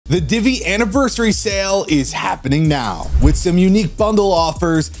The Divi anniversary sale is happening now with some unique bundle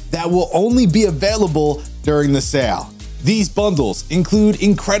offers that will only be available during the sale. These bundles include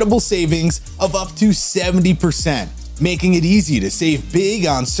incredible savings of up to 70%, making it easy to save big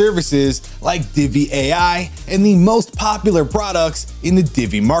on services like Divi AI and the most popular products in the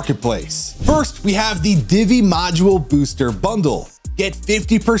Divi marketplace. First, we have the Divi Module Booster Bundle. Get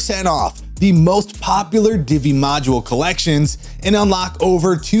 50% off the most popular Divi module collections and unlock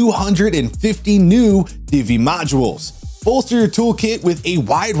over 250 new Divi modules. Bolster your toolkit with a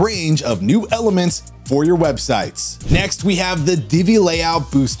wide range of new elements for your websites. Next, we have the Divi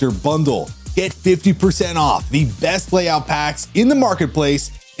Layout Booster Bundle. Get 50% off the best layout packs in the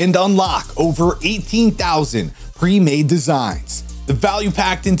marketplace and unlock over 18,000 pre-made designs. The value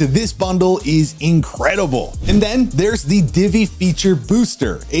packed into this bundle is incredible. And then there's the Divi Feature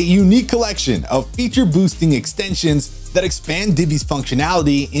Booster, a unique collection of feature boosting extensions that expand Divi's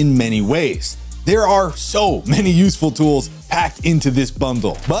functionality in many ways. There are so many useful tools packed into this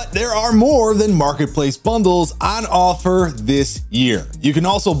bundle, but there are more than marketplace bundles on offer this year. You can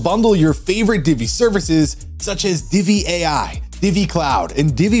also bundle your favorite Divi services such as Divi AI, Divi Cloud,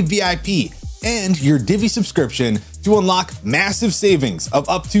 and Divi VIP, and your Divi subscription to unlock massive savings of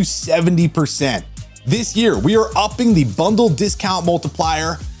up to 70%. This year, we are upping the bundle discount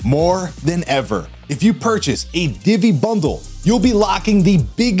multiplier more than ever. If you purchase a Divi bundle, you'll be locking the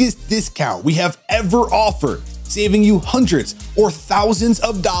biggest discount we have ever offered, saving you hundreds or thousands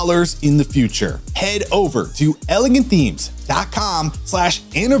of dollars in the future. Head over to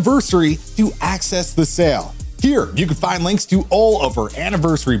elegantthemes.com/anniversary to access the sale. Here, you can find links to all of our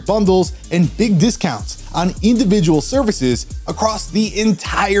anniversary bundles and big discounts on individual services across the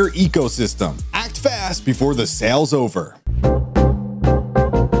entire ecosystem. Act fast before the sale's over.